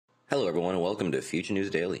Hello, everyone, and welcome to Future News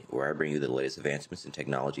Daily, where I bring you the latest advancements in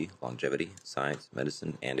technology, longevity, science,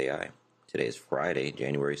 medicine, and AI. Today is Friday,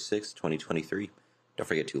 January 6, 2023. Don't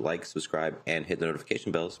forget to like, subscribe, and hit the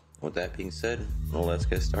notification bells. With that being said, well, let's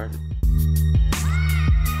get started.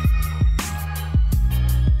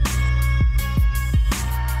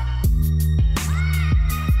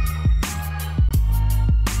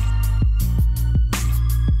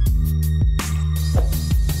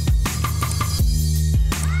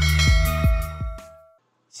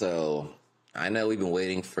 So, I know we've been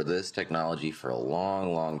waiting for this technology for a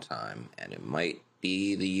long time, and it might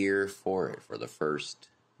be the year for it, for the first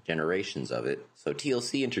generations of it. So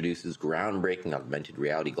TLC introduces groundbreaking augmented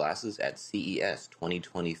reality glasses at CES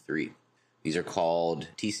 2023. These are called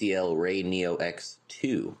TCL Ray Neo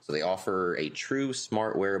X2. So they offer a true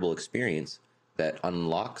smart wearable experience that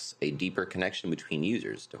unlocks a deeper connection between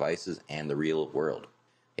users, devices, and the real world.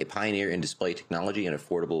 A pioneer in display technology and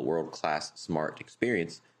affordable world-class smart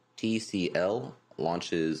experience, TCL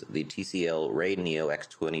launches the TCL Ray Neo X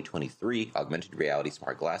 2023 augmented reality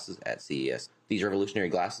smart glasses at CES. These revolutionary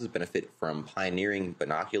glasses benefit from pioneering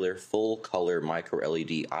binocular full-color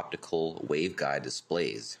micro-LED optical waveguide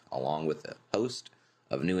displays, along with a host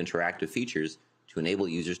of new interactive features to enable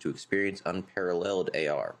users to experience unparalleled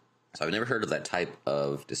AR. So I've never heard of that type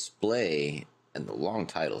of display and the long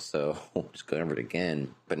title, so we'll just go over it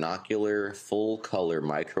again. Binocular full-color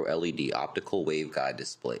micro-LED optical waveguide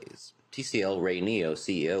displays. TCL Ray Neo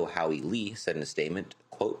CEO Howie Lee said in a statement,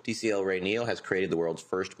 quote, TCL Ray Neo has created the world's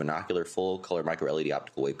first binocular full-color micro-LED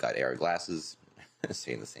optical waveguide AR glasses.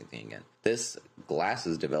 Saying the same thing again. This glass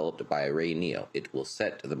is developed by Ray Neo. It will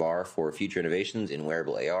set the bar for future innovations in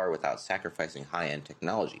wearable AR without sacrificing high-end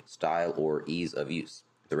technology, style, or ease of use.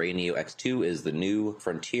 The Ray Neo X2 is the new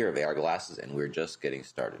frontier of AR glasses, and we're just getting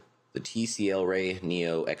started. The TCL Ray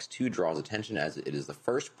Neo X2 draws attention as it is the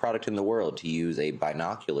first product in the world to use a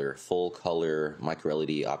binocular, full-color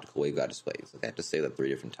micro-LED optical waveguide displays. I have to say that 3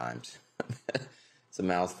 different times. It's a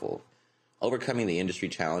mouthful. Overcoming the industry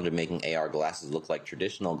challenge of making AR glasses look like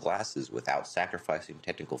traditional glasses without sacrificing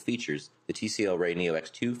technical features, the TCL Ray Neo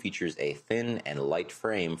X2 features a thin and light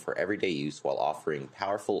frame for everyday use while offering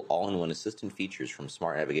powerful all-in-one assistant features from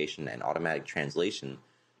smart navigation and automatic translation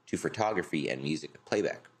to photography and music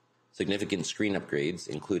playback. Significant screen upgrades,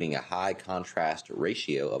 including a high contrast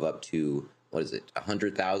ratio of up to,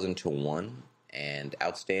 100,000 to 1, and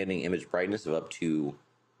outstanding image brightness of up to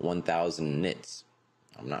 1,000 nits.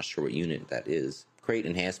 I'm not sure what unit that is. Create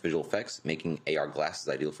enhanced visual effects, making AR glasses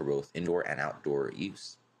ideal for both indoor and outdoor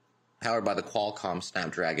use. Powered by the Qualcomm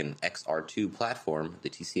Snapdragon XR2 platform, the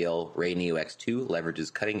TCL Ray Neo X2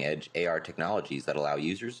 leverages cutting-edge AR technologies that allow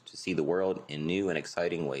users to see the world in new and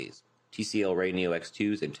exciting ways. TCL Ray Neo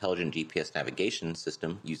X2's intelligent GPS navigation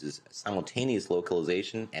system uses simultaneous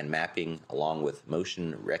localization and mapping along with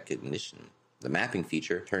motion recognition. The mapping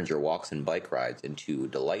feature turns your walks and bike rides into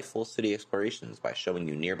delightful city explorations by showing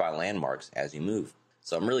you nearby landmarks as you move.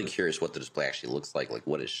 So I'm really curious what the display actually looks like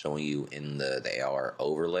what it's showing you in the AR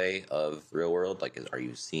overlay of the real world. Are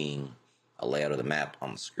you seeing a layout of the map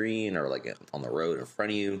on the screen or on the road in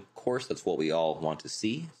front of you? Of course, that's what we all want to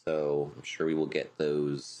see, so I'm sure we will get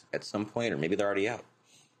those at some point, or maybe they're already out.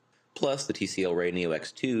 Plus, the TCL Ray Neo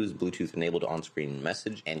X2's Bluetooth-enabled on-screen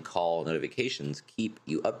message and call notifications keep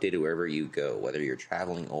you updated wherever you go, whether you're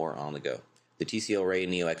traveling or on the go. The TCL Ray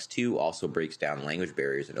Neo X2 also breaks down language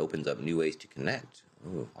barriers and opens up new ways to connect.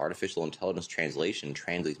 Artificial intelligence translation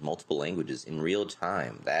translates multiple languages in real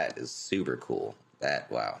time. That is super cool.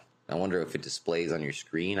 Wow. I wonder if it displays on your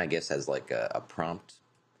screen, I guess, as a prompt.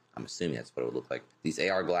 I'm assuming that's what it would look like. These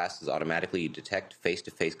AR glasses automatically detect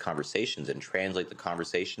face-to-face conversations and translate the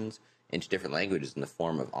conversations into different languages in the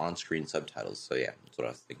form of on-screen subtitles. So yeah, that's what I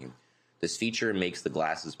was thinking. This feature makes the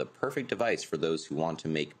glasses the perfect device for those who want to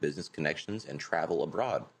make business connections and travel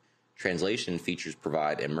abroad. Translation features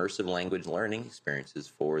provide immersive language learning experiences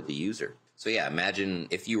for the user. So yeah, imagine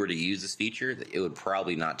if you were to use this feature, it would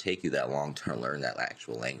probably not take you that long to learn that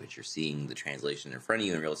actual language. You're seeing the translation in front of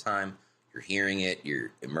you in real time. You're hearing it,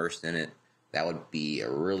 you're immersed in it. That would be a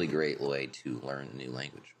really great way to learn a new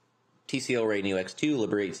language. TCL Ray Neo X2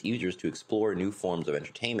 liberates users to explore new forms of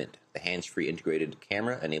entertainment. The hands-free integrated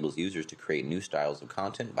camera enables users to create new styles of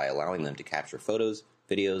content by allowing them to capture photos,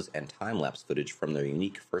 videos, and time-lapse footage from their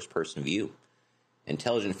unique first-person view.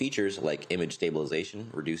 Intelligent features like image stabilization,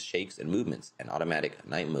 reduced shakes and movements, and automatic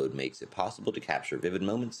night mode makes it possible to capture vivid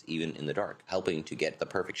moments even in the dark, helping to get the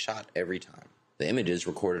perfect shot every time. The images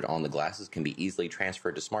recorded on the glasses can be easily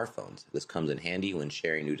transferred to smartphones. This comes in handy when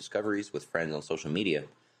sharing new discoveries with friends on social media.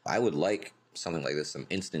 I would like something like this, some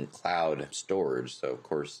instant cloud storage. So of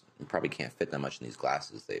course, you probably can't fit that much in these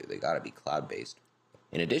glasses. They got to be cloud-based.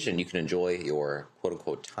 In addition, you can enjoy your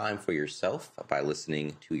quote-unquote time for yourself by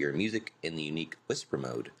listening to your music in the unique whisper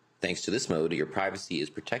mode. Thanks to this mode, your privacy is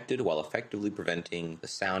protected while effectively preventing the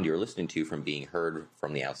sound you're listening to from being heard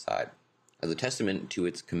from the outside. As a testament to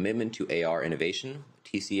its commitment to AR innovation,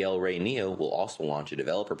 TCL Ray Neo will also launch a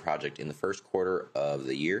developer project in the first quarter of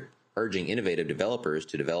the year, urging innovative developers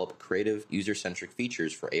to develop creative, user-centric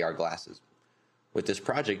features for AR glasses. With this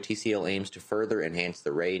project, TCL aims to further enhance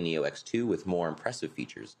the Ray Neo X2 with more impressive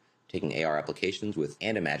features, taking AR applications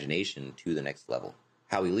and imagination to the next level.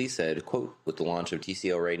 Howie Lee said, quote, "With the launch of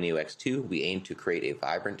TCL Ray Neo X2, we aim to create a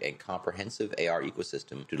vibrant and comprehensive AR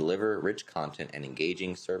ecosystem to deliver rich content and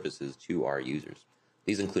engaging services to our users.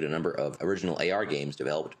 These include a number of original AR games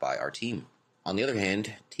developed by our team." On the other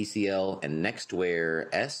hand, TCL and Nextwear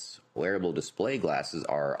S wearable display glasses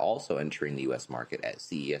are also entering the US market at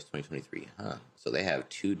CES 2023. So they have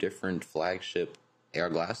two different flagship AR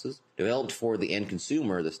glasses. Developed for the end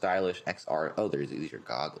consumer, the stylish XR, these are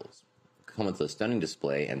goggles, come with a stunning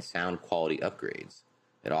display and sound quality upgrades.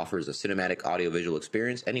 It offers a cinematic audiovisual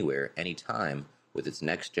experience anywhere, anytime, with its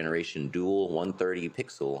next-generation dual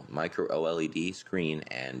 130-pixel micro-OLED screen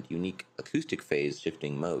and unique acoustic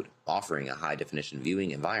phase-shifting mode, offering a high-definition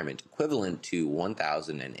viewing environment equivalent to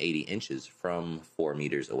 1,080 inches from 4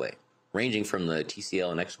 meters away. Ranging from the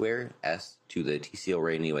TCL Nextwear S to the TCL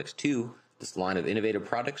Ray Neo X2, this line of innovative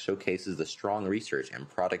products showcases the strong research and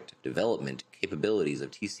product development capabilities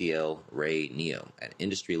of TCL Ray Neo, an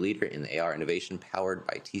industry leader in the AR innovation powered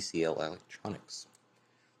by TCL Electronics.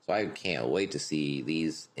 So I can't wait to see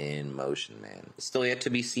these in motion, man. It's still yet to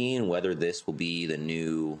be seen whether this will be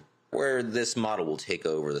where this model will take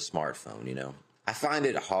over the smartphone, you know. I find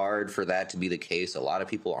it hard for that to be the case. A lot of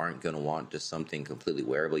people aren't going to want just something completely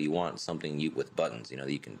wearable. You want something with buttons, that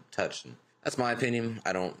you can touch. And that's my opinion.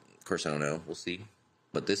 Of course, I don't know. We'll see.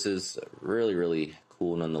 But this is really, really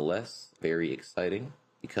cool nonetheless. Very exciting.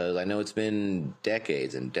 Because I know it's been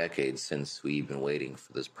decades and decades since we've been waiting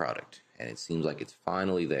for this product. And it seems like it's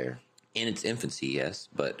finally there. In its infancy, yes,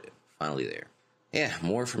 but finally there. Yeah,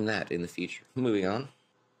 more from that in the future. Moving on.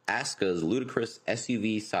 Aska's ludicrous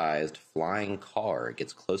SUV-sized flying car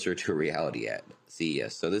gets closer to reality at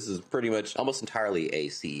CES. So this is pretty much almost entirely a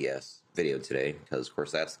CES video today, because of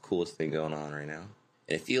course that's the coolest thing going on right now.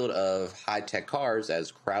 In a field of high-tech cars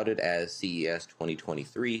as crowded as CES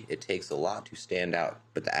 2023, it takes a lot to stand out.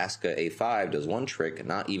 But the Aska A5 does one trick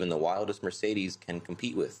not even the wildest Mercedes can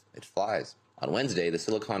compete with. It flies. On Wednesday, the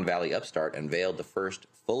Silicon Valley upstart unveiled the first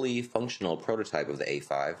fully functional prototype of the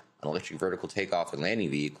A5, an electric vertical takeoff and landing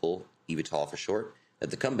vehicle, eVTOL for short,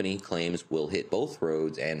 that the company claims will hit both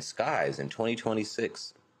roads and skies in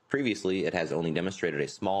 2026. Previously, it has only demonstrated a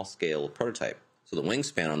small-scale prototype. So the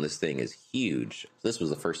wingspan on this thing is huge. This was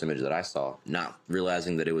the first image that I saw, not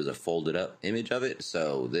realizing that it was a folded up image of it.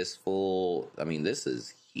 So this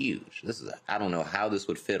is huge. I don't know how this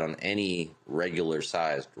would fit on any regular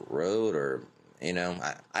sized road or, I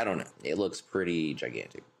don't know. It looks pretty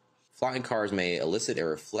gigantic. Flying cars may elicit a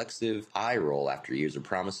reflexive eye roll after years of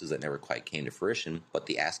promises that never quite came to fruition, but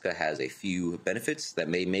the Aska has a few benefits that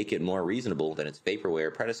may make it more reasonable than its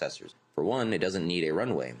vaporware predecessors. For one, it doesn't need a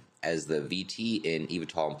runway. As the VT in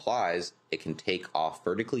eVTOL implies, it can take off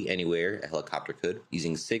vertically anywhere a helicopter could,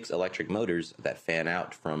 using 6 electric motors that fan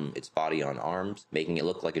out from its body on arms, making it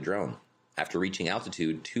look like a drone. After reaching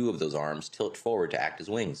altitude, 2 of those arms tilt forward to act as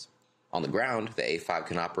wings. On the ground, the A5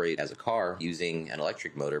 can operate as a car using an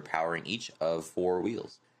electric motor powering each of 4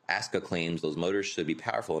 wheels. Aska claims those motors should be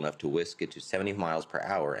powerful enough to whisk it to 70 miles per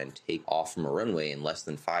hour and take off from a runway in less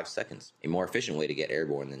than 5 seconds, a more efficient way to get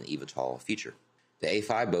airborne than the eVTOL feature. The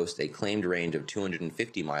A5 boasts a claimed range of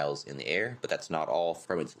 250 miles in the air, but that's not all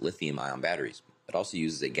from its lithium-ion batteries. It also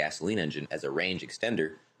uses a gasoline engine as a range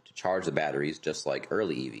extender to charge the batteries just like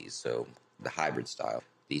early EVs, so the hybrid style.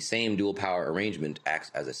 The same dual power arrangement acts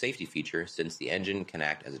as a safety feature since the engine can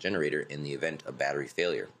act as a generator in the event of battery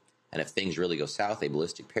failure. And if things really go south, a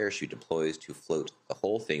ballistic parachute deploys to float the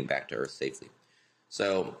whole thing back to Earth safely.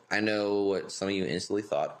 So I know what some of you instantly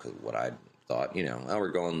thought, because what I thought,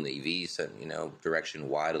 we're going the EV direction.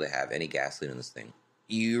 Why do they have any gasoline in this thing?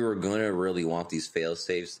 You're going to really want these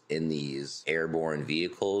fail-safes in these airborne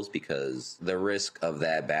vehicles because the risk of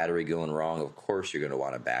that battery going wrong, of course you're going to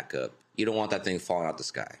want to back up. You don't want that thing falling out the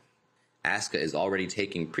sky. Aska is already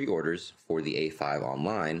taking pre-orders for the A5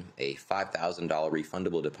 online. A $5,000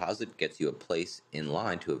 refundable deposit gets you a place in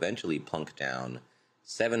line to eventually plunk down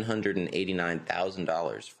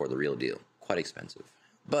 $789,000 for the real deal. Quite expensive.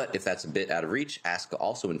 But if that's a bit out of reach, ASCA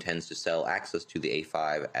also intends to sell access to the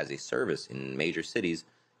A5 as a service in major cities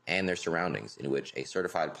and their surroundings, in which a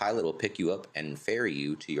certified pilot will pick you up and ferry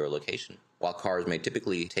you to your location. While cars may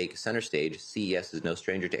typically take center stage, CES is no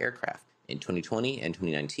stranger to aircraft. In 2020 and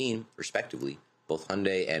 2019, respectively, both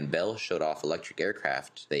Hyundai and Bell showed off electric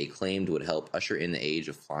aircraft they claimed would help usher in the age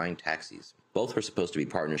of flying taxis. Both were supposed to be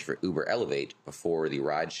partners for Uber Elevate before the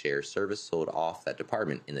rideshare service sold off that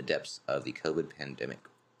department in the depths of the COVID pandemic.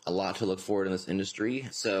 A lot to look forward in this industry.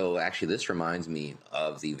 So actually this reminds me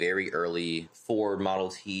of the very early Ford Model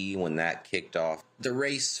T when that kicked off the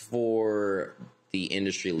race for the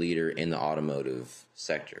industry leader in the automotive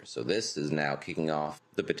sector. So this is now kicking off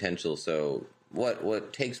the potential. So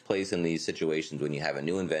what takes place in these situations when you have a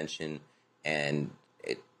new invention and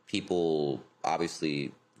people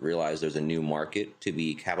obviously realize there's a new market to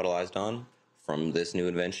be capitalized on from this new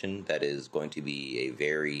invention that is going to be a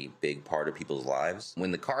very big part of people's lives.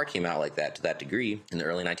 When the car came out like that to that degree in the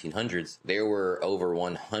early 1900s, there were over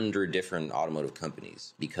 100 different automotive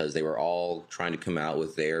companies because they were all trying to come out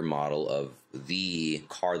with their model of the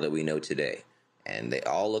car that we know today. And they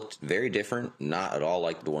all looked very different, not at all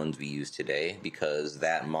like the ones we use today, because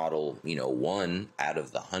that model, won out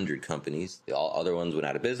of the 100 companies. The all other ones went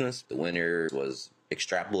out of business. The winner was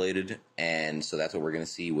extrapolated, and so that's what we're going to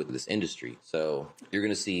see with this industry. So you're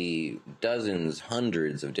going to see dozens,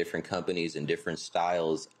 hundreds of different companies and different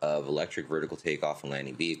styles of electric vertical takeoff and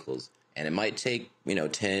landing vehicles. And it might take,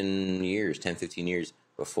 10 years, 10, 15 years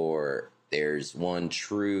before there's one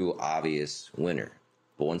true obvious winner.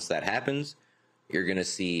 But once that happens, you're going to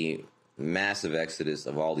see massive exodus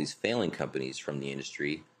of all these failing companies from the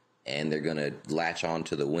industry, and they're going to latch on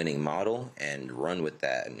to the winning model and run with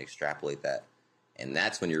that and extrapolate that. And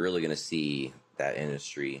that's when you're really going to see that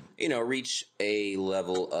industry, reach a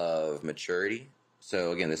level of maturity.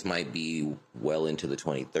 So again, this might be well into the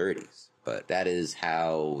 2030s, but that is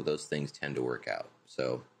how those things tend to work out.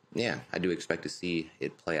 So yeah, I do expect to see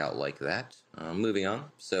it play out like that. Moving on.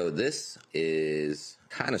 So this is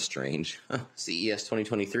kind of strange. CES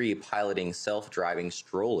 2023 piloting self-driving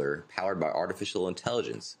stroller powered by artificial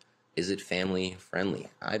intelligence. Is it family friendly?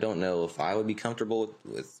 I don't know if I would be comfortable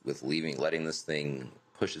with letting this thing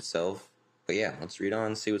push itself. But yeah, let's read on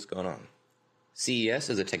and see what's going on. CES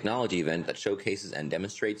is a technology event that showcases and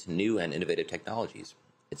demonstrates new and innovative technologies.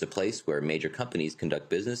 It's a place where major companies conduct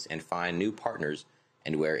business and find new partners,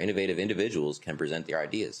 and where innovative individuals can present their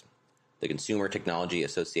ideas. The Consumer Technology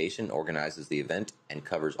Association organizes the event and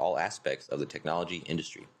covers all aspects of the technology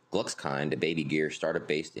industry. Gluckskind, a baby gear startup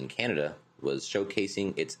based in Canada, was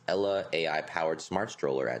showcasing its Ella AI-powered smart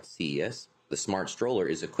stroller at CES. The smart stroller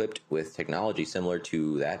is equipped with technology similar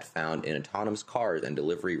to that found in autonomous cars and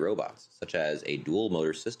delivery robots, such as a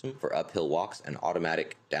dual-motor system for uphill walks and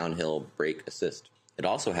automatic downhill brake assist. It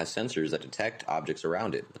also has sensors that detect objects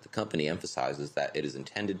around it, but the company emphasizes that it is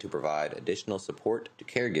intended to provide additional support to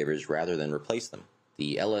caregivers rather than replace them.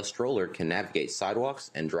 The Ella stroller can navigate sidewalks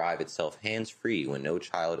and drive itself hands-free when no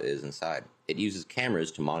child is inside. It uses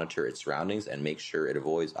cameras to monitor its surroundings and make sure it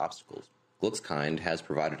avoids obstacles. Gluckskind has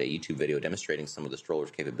provided a YouTube video demonstrating some of the stroller's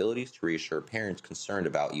capabilities to reassure parents concerned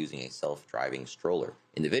about using a self-driving stroller.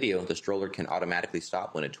 In the video, the stroller can automatically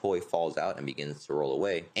stop when a toy falls out and begins to roll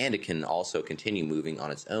away, and it can also continue moving on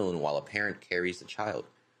its own while a parent carries the child.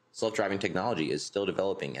 Self-driving technology is still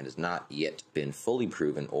developing and has not yet been fully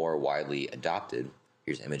proven or widely adopted.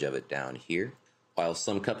 Here's an image of it down here. While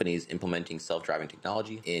some companies implementing self-driving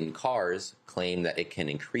technology in cars claim that it can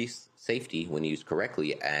increase safety when used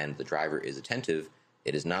correctly and the driver is attentive,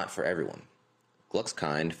 it is not for everyone.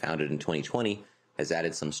 Gluckskind, founded in 2020, has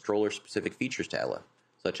added some stroller-specific features to Ella,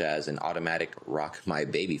 such as an automatic rock my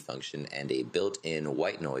baby function and a built-in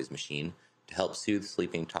white noise machine to help soothe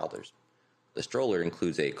sleeping toddlers. The stroller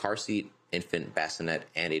includes a car seat, infant bassinet,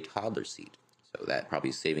 and a toddler seat, so that probably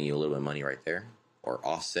is saving you a little bit of money right there, or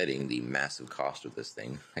offsetting the massive cost of this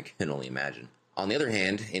thing, I can only imagine. On the other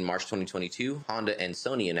hand, in March 2022, Honda and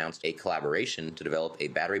Sony announced a collaboration to develop a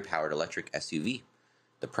battery-powered electric SUV.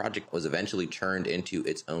 The project was eventually turned into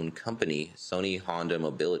its own company, Sony Honda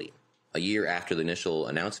Mobility. A year after the initial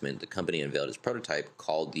announcement, the company unveiled its prototype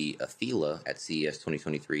called the Afeela at CES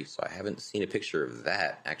 2023, so I haven't seen a picture of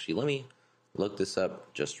that. Actually, let me look this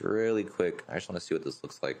up just really quick. I just want to see what this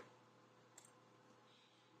looks like.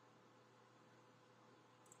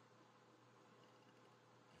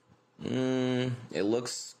 It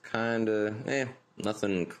looks kind of,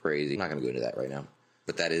 nothing crazy. I'm not going to go into that right now.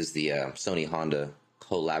 But that is the Sony Honda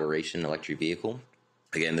collaboration electric vehicle.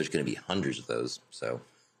 Again, there's going to be hundreds of those, so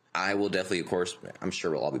I will definitely, of course, I'm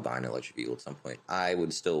sure we'll all be buying an electric vehicle at some point. I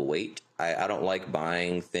would still wait. I don't like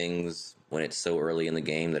buying things when it's so early in the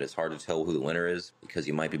game that it's hard to tell who the winner is, because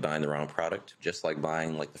you might be buying the wrong product, just like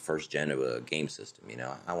buying like the first gen of a game system.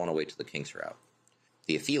 I want to wait till the kinks are out.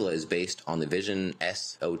 The Afila is based on the Vision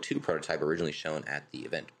S02 prototype originally shown at the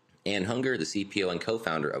event. Ann Hunger, the CPO and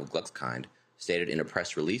co-founder of Gluxkind, stated in a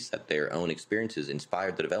press release that their own experiences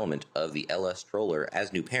inspired the development of the LS Stroller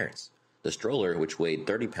as new parents. The Stroller, which weighed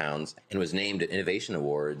 30 pounds and was named an Innovation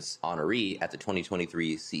Awards honoree at the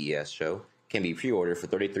 2023 CES show, can be pre-ordered for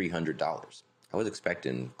 $3,300. I was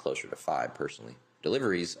expecting closer to $5,000 personally.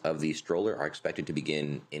 Deliveries of the Stroller are expected to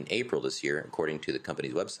begin in April this year, according to the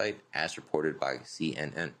company's website, as reported by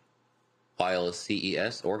CNN. While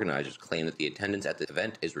CES organizers claim that the attendance at the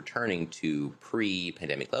event is returning to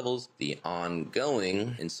pre-pandemic levels, the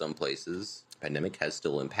ongoing, in some places, pandemic has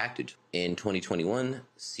still impacted. In 2021,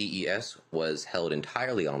 CES was held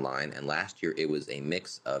entirely online, and last year it was a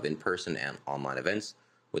mix of in-person and online events,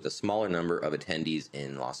 with a smaller number of attendees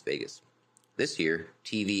in Las Vegas. This year,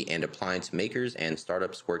 TV and appliance makers and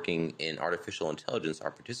startups working in artificial intelligence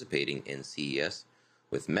are participating in CES,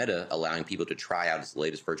 with Meta allowing people to try out its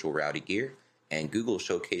latest virtual reality gear, and Google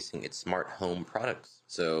showcasing its smart home products.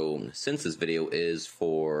 So, since this video is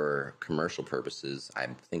for commercial purposes, I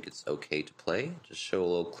think it's okay to play. Just show a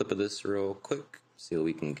little clip of this real quick, see what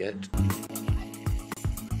we can get.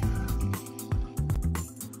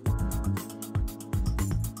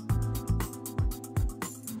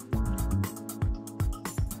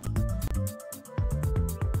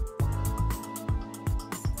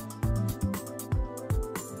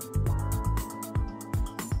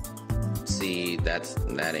 See,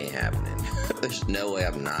 that ain't happening. There's no way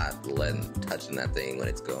I'm not touching that thing when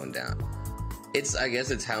it's going down. I guess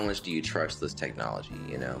it's how much do you trust this technology,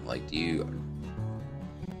 Like, just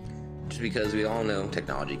because we all know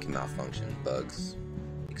technology can malfunction, bugs,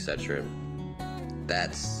 etc.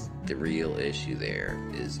 That's the real issue there,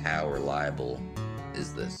 is how reliable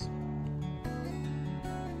is this?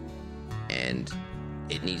 And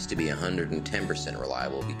it needs to be 110%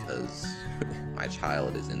 reliable because my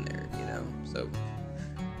child is in there, So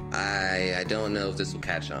I don't know if this will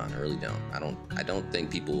catch on. I really don't. I don't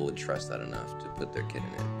think people would trust that enough to put their kid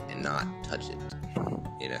in it and not touch it,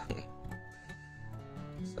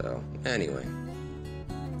 So anyway,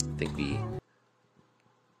 I think we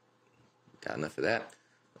got enough of that.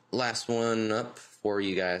 Last one up for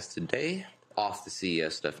you guys today. Off the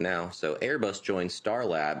CES stuff now. So Airbus joined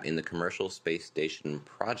Starlab in the commercial space station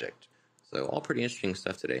project. So all pretty interesting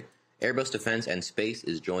stuff today. Airbus Defence and Space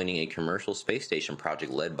is joining a commercial space station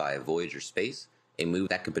project led by Voyager Space, a move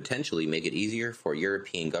that could potentially make it easier for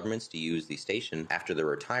European governments to use the station after the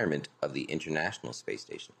retirement of the International Space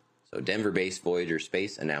Station. So Denver-based Voyager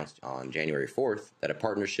Space announced on January 4th that a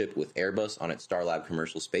partnership with Airbus on its Starlab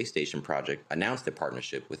commercial space station project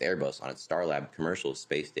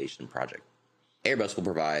Airbus will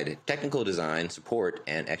provide technical design, support,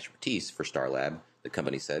 and expertise for Starlab, the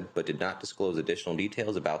company said, but did not disclose additional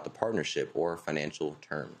details about the partnership or financial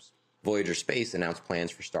terms. Voyager Space announced plans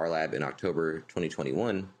for Starlab in October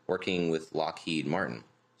 2021, working with Lockheed Martin.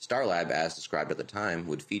 Starlab, as described at the time,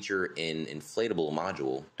 would feature an inflatable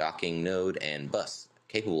module, docking node, and bus,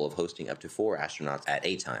 capable of hosting up to 4 astronauts at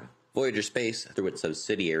a time. Voyager Space, through its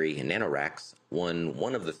subsidiary NanoRacks, won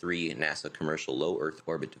one of the 3 NASA Commercial Low Earth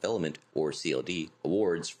Orbit Development, or CLD,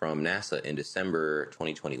 awards from NASA in December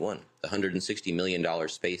 2021. The $160 million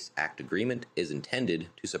Space Act agreement is intended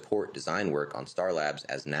to support design work on Starlabs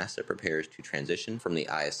as NASA prepares to transition from the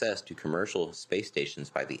ISS to commercial space stations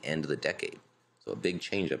by the end of the decade. So a big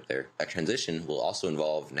change up there. That transition will also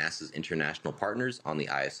involve NASA's international partners on the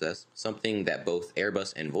ISS, something that both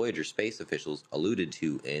Airbus and Voyager Space officials alluded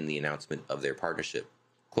to in the announcement of their partnership.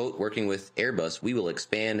 Quote, working with Airbus, we will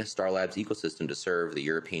expand Starlab's ecosystem to serve the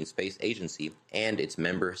European Space Agency and its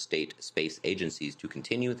member state space agencies to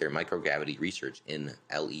continue their microgravity research in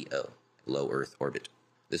LEO, low Earth orbit.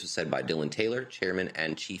 This was said by Dylan Taylor, chairman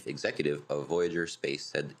and chief executive of Voyager Space,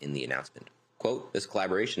 said in the announcement. Quote, this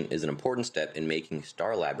collaboration is an important step in making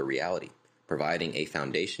Starlab a reality, providing a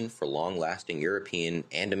foundation for long-lasting European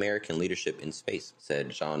and American leadership in space,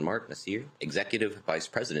 said Jean-Marc Nassir, executive vice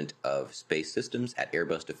president of space systems at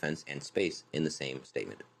Airbus Defence and Space, in the same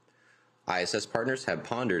statement. ISS partners have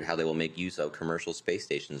pondered how they will make use of commercial space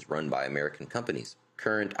stations run by American companies.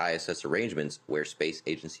 Current ISS arrangements where space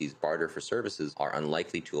agencies barter for services are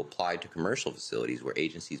unlikely to apply to commercial facilities where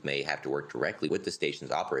agencies may have to work directly with the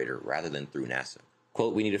station's operator rather than through NASA.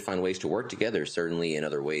 Quote, "We need to find ways to work together, certainly in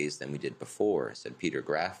other ways than we did before," said Peter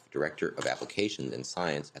Graf, Director of Applications and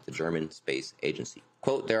Science at the German Space Agency.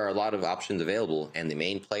 Quote, "There are a lot of options available, and the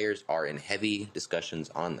main players are in heavy discussions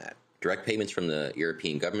on that. Direct payments from the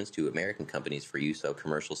European governments to American companies for use of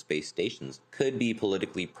commercial space stations could be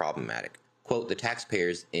politically problematic. Quote, "The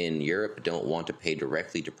taxpayers in Europe don't want to pay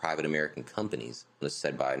directly to private American companies," this is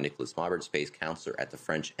said by Nicolas Maubert, space counselor at the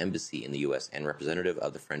French Embassy in the U.S. and representative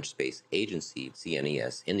of the French Space Agency,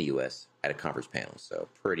 CNES, in the U.S. at a conference panel. So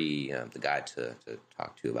pretty the guy to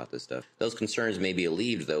talk to about this stuff. Those concerns may be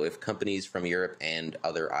alleviated, though, if companies from Europe and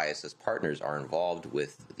other ISS partners are involved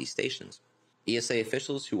with these stations. ESA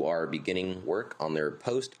officials who are beginning work on their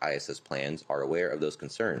post-ISS plans are aware of those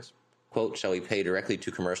concerns. Quote, "Shall we pay directly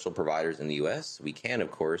to commercial providers in the U.S.? We can,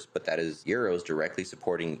 of course, but that is euros directly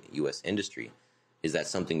supporting U.S. industry. Is that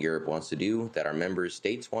something Europe wants to do, that our member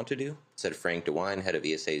states want to do?" said Frank DeWine, head of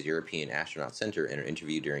ESA's European Astronaut Center, in an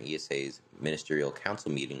interview during ESA's Ministerial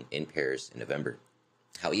Council meeting in Paris in November.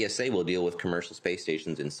 How ESA will deal with commercial space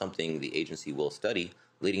stations is something the agency will study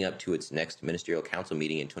leading up to its next Ministerial Council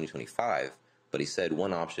meeting in 2025, but he said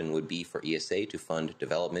one option would be for ESA to fund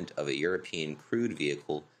development of a European crewed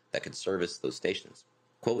vehicle that could service those stations.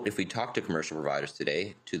 Quote, "If we talk to commercial providers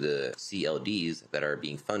today, to the CLDs that are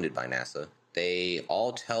being funded by NASA, they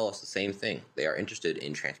all tell us the same thing. They are interested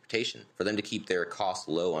in transportation. For them to keep their costs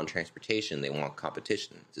low on transportation, they want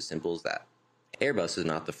competition. It's as simple as that." Airbus is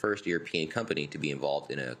not the first European company to be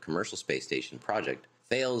involved in a commercial space station project.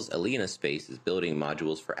 Thales Alenia Space is building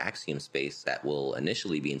modules for Axiom Space that will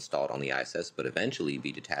initially be installed on the ISS, but eventually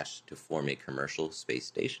be detached to form a commercial space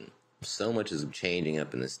station. So much is changing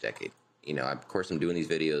up in this decade. You know, of course, I'm doing these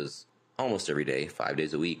videos almost every day, 5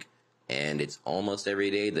 days a week, and it's almost every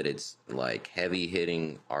day that it's like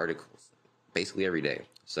heavy-hitting articles, basically every day.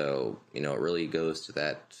 So, you know, it really goes to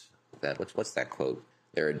that what's that quote?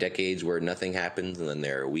 There are decades where nothing happens, and then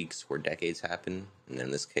there are weeks where decades happen. And in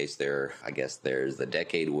this case, there's the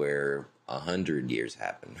decade where 100 years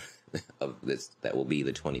happen of this. That will be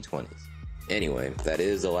the 2020s. Anyway, that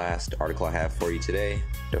is the last article I have for you today.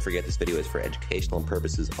 Don't forget, this video is for educational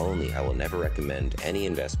purposes only. I will never recommend any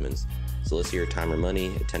investments, solicit your time or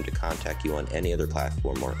money, attempt to contact you on any other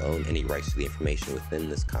platform, or own any rights to the information within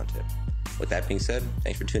this content. With that being said,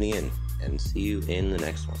 thanks for tuning in, and see you in the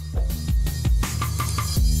next one.